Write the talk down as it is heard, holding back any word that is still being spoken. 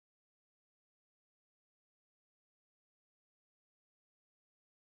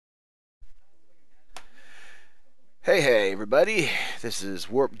Hey everybody, this is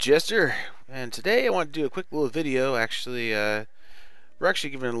Warp Jester, and today I want to do a quick little video. Actually, we're actually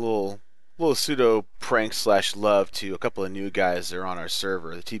giving a little pseudo prank slash love to a couple of new guys that are on our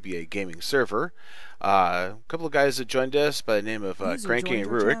server, the TBA gaming server. A couple of guys that joined us by the name of Kranky and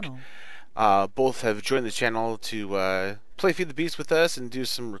Ruarc. Both have joined the channel to play Feed the Beast with us and do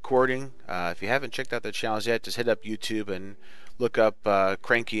some recording. If you haven't checked out their channels yet, just hit up YouTube and look up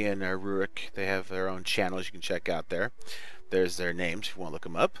Kranky and Ruarc. They have their own channels you can check out there. There's their names if you want to look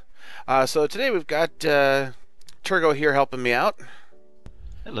them up. So today we've got Trugo here helping me out.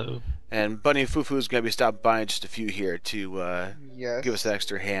 Hello. And Bunny Fufu is going to be stopping by in just a few here to Yes. give us an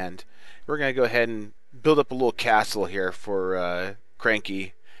extra hand. We're going to go ahead and build up a little castle here for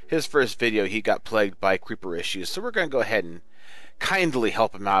Kranky. His first video, he got plagued by creeper issues, so we're going to go ahead and kindly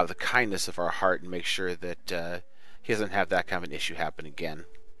help him out of the kindness of our heart and make sure that he doesn't have that kind of an issue happen again.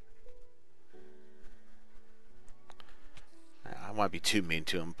 I don't want to be too mean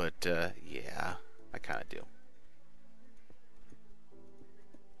to him, but yeah, I kind of do.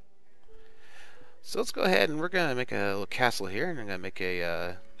 So let's go ahead and we're going to make a little castle here, and I'm going to make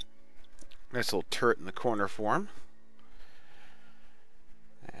a nice little turret in the corner for him.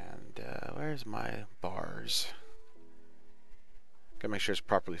 Where's my bars? Gotta make sure it's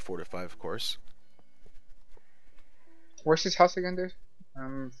properly fortified, of course. Where's his house again, dude?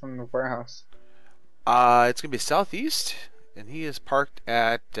 I'm from the warehouse. It's gonna be southeast, and he is parked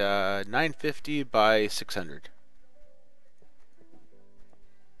at 950 by 600.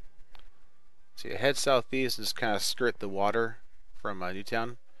 So you head southeast and just kind of skirt the water from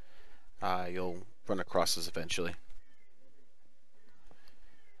Newtown. You'll run across this eventually.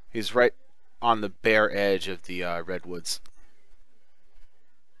 He's right on the bare edge of the redwoods.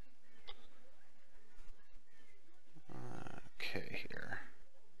 Okay, here.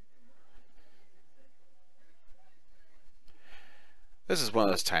 This is one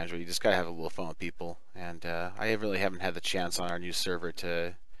of those times where you just gotta have a little fun with people, and I really haven't had the chance on our new server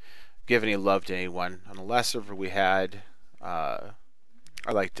to give any love to anyone. On the last server we had, I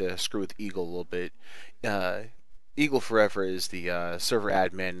like to screw with Eagle a little bit. Eagle Forever is the server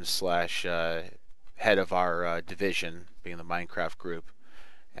admin slash head of our division, being the Minecraft group,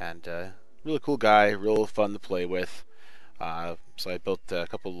 and really cool guy, real fun to play with. So I built a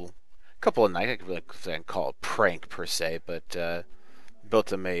couple of nights. I could really call it prank per se, but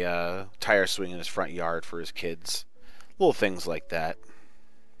built him a tire swing in his front yard for his kids, little things like that.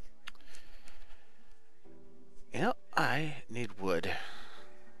 You know, I need wood,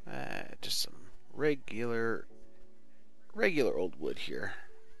 just some regular old wood here.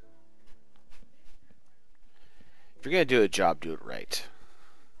 If you're gonna do a job, do it right.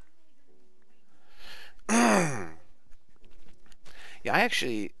 Yeah,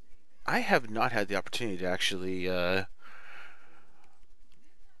 I have not had the opportunity to actually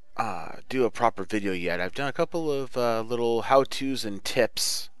do a proper video yet. I've done a couple of little how-tos and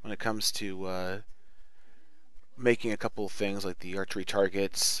tips when it comes to making a couple of things like the archery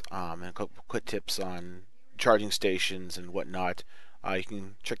targets, and a couple quick tips on charging stations and whatnot. You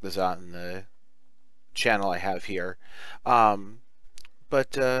can check this out in the channel I have here.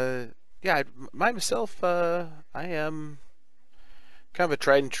 Yeah, myself, I am kind of a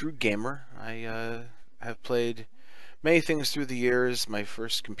tried and true gamer. I have played many things through the years. My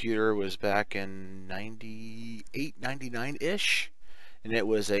first computer was back in 98, 99-ish, and it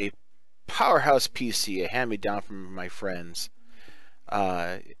was a powerhouse PC, a hand-me-down from my friends.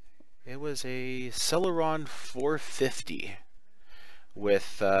 It was a Celeron 450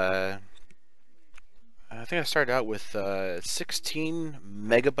 with, I think I started out with 16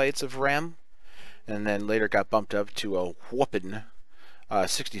 megabytes of RAM, and then later got bumped up to a whopping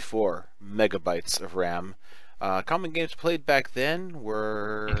 64 megabytes of RAM. Common games played back then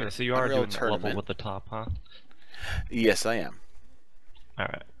were Okay, so you are Unreal doing Tournament. level with the top, huh? Yes, I am.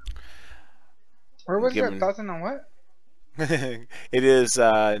 Alright. Where was Given- that 1,000 on what? It is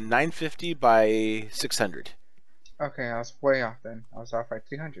 950 by 600. Okay, I was way off then. I was off by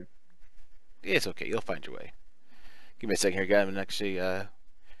 300. It's okay, you'll find your way. Give me a second here, guys. I'm actually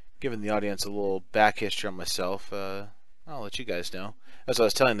giving the audience a little back history on myself. I'll let you guys know. As I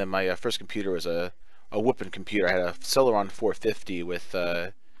was telling them, my first computer was a whooping computer. I had a Celeron 450 with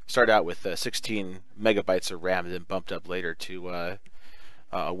started out with 16 megabytes of RAM, and then bumped up later to a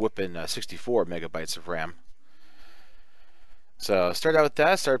whooping 64 megabytes of RAM. So started out with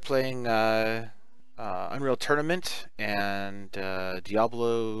that. Started playing Unreal Tournament and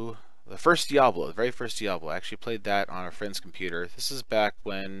Diablo. The very first Diablo. I actually played that on a friend's computer. This is back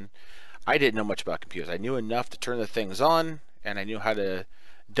when I didn't know much about computers. I knew enough to turn the things on, and I knew how to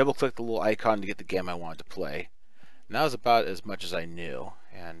double click the little icon to get the game I wanted to play. And that was about as much as I knew.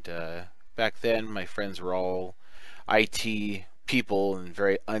 And back then, my friends were all IT people and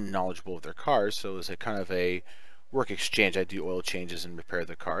very unknowledgeable of their cars, so it was a kind of a work exchange. I'd do oil changes and repair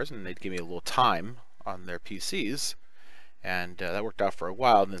the cars, and they'd give me a little time on their PCs, and that worked out for a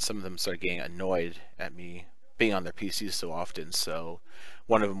while. And then some of them started getting annoyed at me being on their PCs so often, so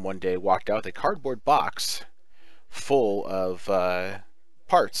one of them one day walked out with a cardboard box full of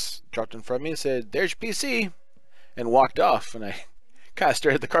parts, dropped in front of me and said, "There's your PC," and walked off. And I kind of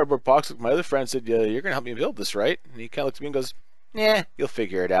stared at the cardboard box with my other friend and said, "You're going to help me build this, right?" And he kind of looked at me and goes, "Yeah, you'll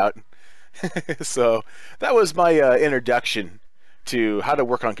figure it out." So that was my introduction to how to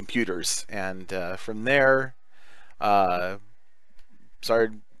work on computers. And from there,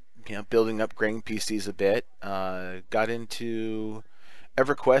 started building, upgrading PCs a bit. Got into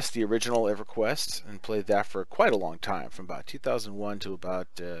EverQuest, the original EverQuest, and played that for quite a long time, from about 2001 to about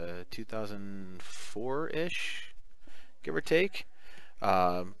 2004-ish, give or take.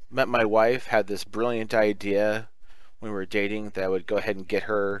 Met my wife, had this brilliant idea when we were dating that I would go ahead and get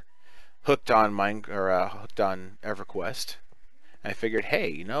her hooked on hooked on EverQuest. And I figured,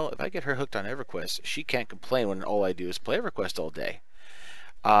 hey, if I get her hooked on EverQuest, she can't complain when all I do is play EverQuest all day.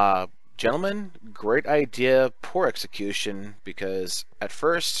 Gentlemen, great idea, poor execution, because at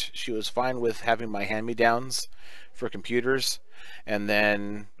first she was fine with having my hand-me-downs for computers, and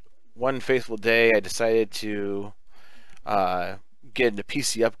then one faithful day I decided to get into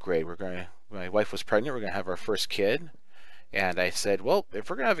PC upgrade. My wife was pregnant, we're going to have our first kid, and I said, well, if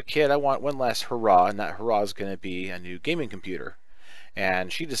we're going to have a kid, I want one last hurrah, and that hurrah is going to be a new gaming computer.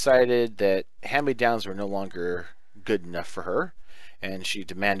 And she decided that hand-me-downs were no longer good enough for her, and she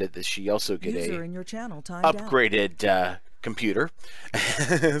demanded that she also get User in your channel timed upgraded computer.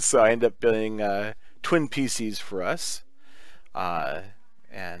 So I ended up building twin PCs for us,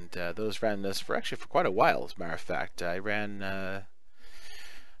 and those ran this for quite a while. As a matter of fact, I ran I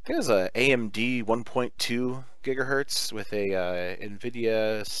think it was a AMD 1.2 gigahertz with a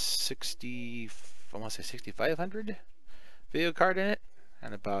NVIDIA 6500 video card in it,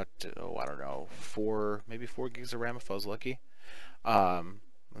 and about I don't know, maybe 4 gigs of RAM if I was lucky. And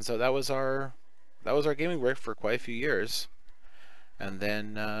so that was our gaming rig for quite a few years, and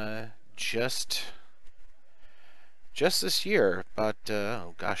then just this year, about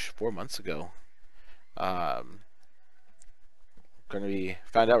 4 months ago, found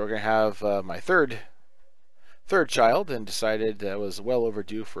out we're gonna have my third child, and decided that it was well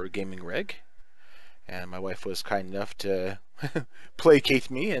overdue for a gaming rig. And my wife was kind enough to placate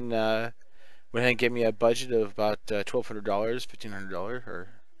me and went ahead and gave me a budget of about $1,200, $1,500, or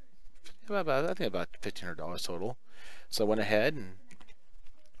I think about $1,500 total. So I went ahead and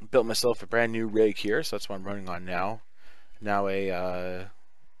built myself a brand new rig here. So that's what I'm running on now. Now oh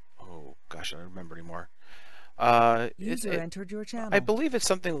gosh, I don't remember anymore. User entered your channel. I believe it's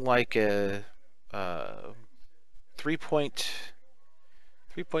something like a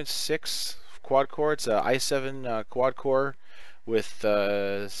 3.6 quad core. It's a i7 quad core with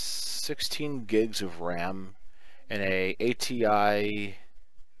 16 gigs of RAM and a ATI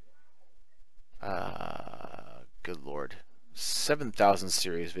good lord, 7000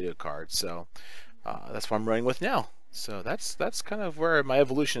 series video card. So that's what I'm running with now. So that's kind of where my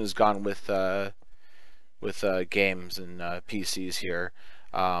evolution has gone with games and PCs here.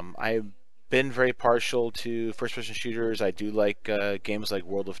 I've been very partial to first-person shooters. I do like games like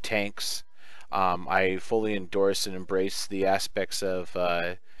World of Tanks. I fully endorse and embrace the aspects of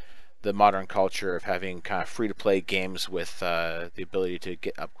the modern culture of having kind of free-to-play games with the ability to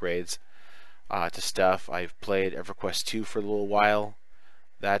get upgrades to stuff. I've played EverQuest 2 for a little while.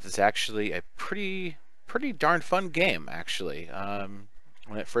 That is actually a pretty darn fun game, actually.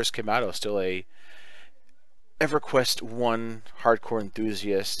 When it first came out, I was still a EverQuest 1 hardcore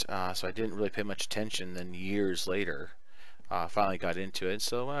enthusiast, so I didn't really pay much attention. Then years later, finally got into it.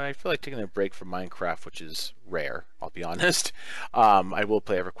 So I feel like taking a break from Minecraft, which is rare, I'll be honest. I will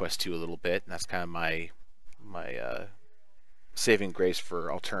play EverQuest 2 a little bit, and that's kind of my saving grace for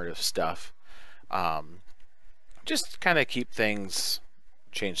alternative stuff. Just kind of keep things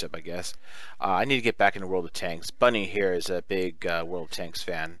changed up, I guess. I need to get back into World of Tanks. Bunny here is a big World of Tanks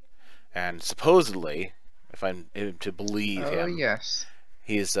fan, and supposedly, if I'm to believe him, yes,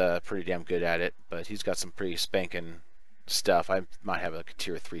 he's pretty damn good at it. But he's got some pretty spanking stuff. I might have like a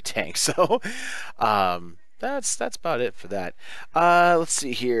tier 3 tank, so that's about it for that. Let's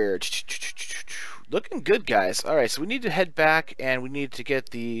see here. Looking good, guys. All right, so we need to head back, and we need to get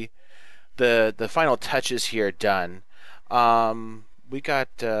the final touches here done. We got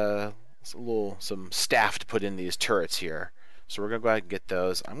some staff to put in these turrets here, so we're gonna go ahead and get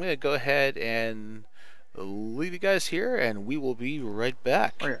those. I'm gonna go ahead and leave you guys here, and we will be right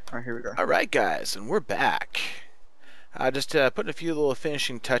back. Oh yeah, oh, here we go. All right, guys, and we're back. Just putting a few little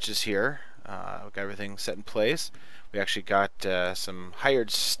finishing touches here. We got everything set in place. We actually got some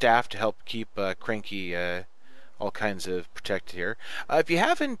hired staff to help keep Kranky all kinds of protected here. If you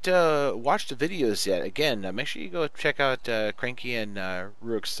haven't watched the videos yet, again, make sure you go check out Kranky and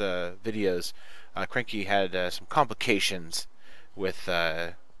Ruarc's videos. Kranky had some complications with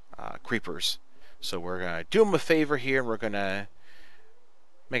creepers, so we're gonna do him a favor here, and we're gonna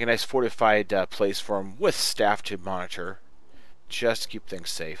make a nice fortified place for him with staff to monitor, just to keep things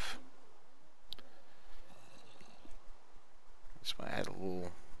safe. Just want to add a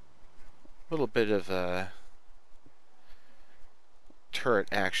little bit of turret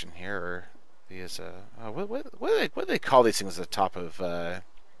action here, or these what do they call these things at the top of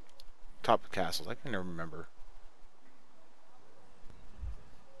castles? I can never remember.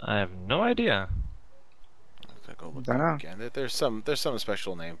 I have no idea. Go look Dunno. up again. There's some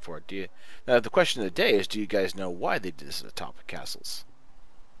special name for it. Now the question of the day is, do you guys know why they did this at the top of castles?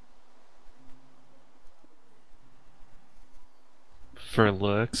 For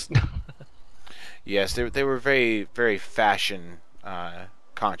looks. Yes, they were very, very fashion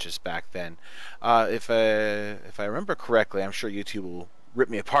conscious back then. If I remember correctly, I'm sure YouTube will rip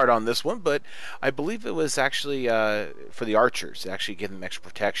me apart on this one, but I believe it was actually for the archers to actually give them extra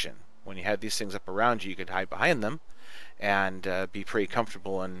protection. When you had these things up around you, you could hide behind them and be pretty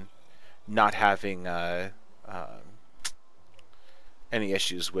comfortable and not having any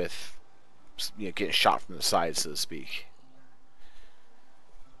issues with getting shot from the side, so to speak.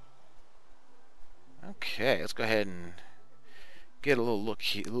 Okay, let's go ahead and get a little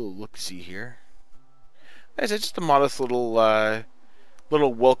look-see here. As it's just a modest little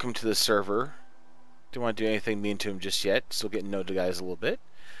welcome to the server. Don't want to do anything mean to him just yet. Still getting to know the guys a little bit.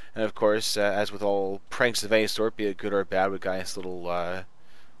 And of course, as with all pranks of any sort, be it good or bad, we got a nice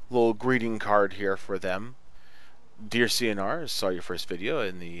little greeting card here for them. Dear CNR, saw your first video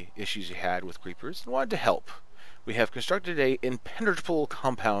and the issues you had with creepers and wanted to help. We have constructed a impenetrable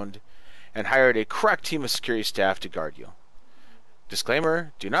compound and hired a crack team of security staff to guard you.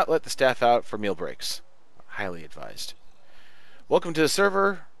 Disclaimer, do not let the staff out for meal breaks. Highly advised. Welcome to the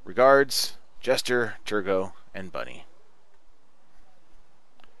server. Regards, Jester, Trugo, and Bunny.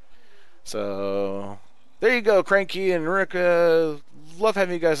 So, there you go, Kranky and Ruarc. Love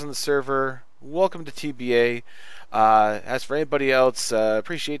having you guys on the server. Welcome to TBA. As for anybody else,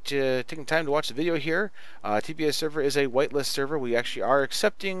 appreciate you taking time to watch the video here. TBA server is a whitelist server. We actually are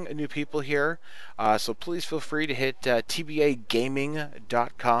accepting new people here, so please feel free to hit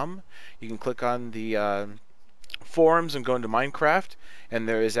tbagaming.com. You can click on the forums and go into Minecraft, and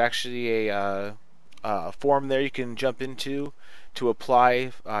there is actually a forum there you can jump into to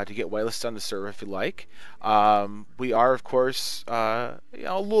apply to get whitelisted on the server if you like. We are, of course, a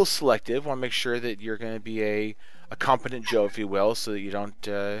little selective. Want to make sure that you're going to be a competent Joe, if you will, so that you don't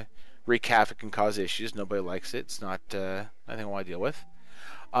wreak havoc and cause issues. Nobody likes it. It's not anything I want to deal with.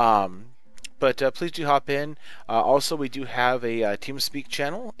 But please do hop in. Also, we do have a TeamSpeak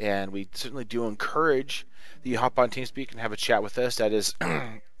channel, and we certainly do encourage that you hop on TeamSpeak and have a chat with us. That is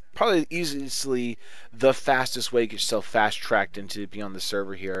probably easily the fastest way to get yourself fast-tracked into being on the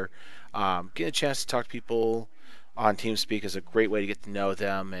server here. Getting a chance to talk to people on TeamSpeak is a great way to get to know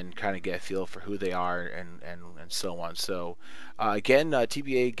them and kind of get a feel for who they are and so on. So again,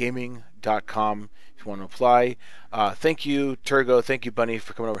 tbagaming.com if you want to apply. Thank you, Trugo. Thank you, Bunny,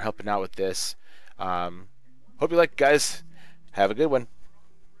 for coming over and helping out with this. Hope you like it, guys. Have a good one.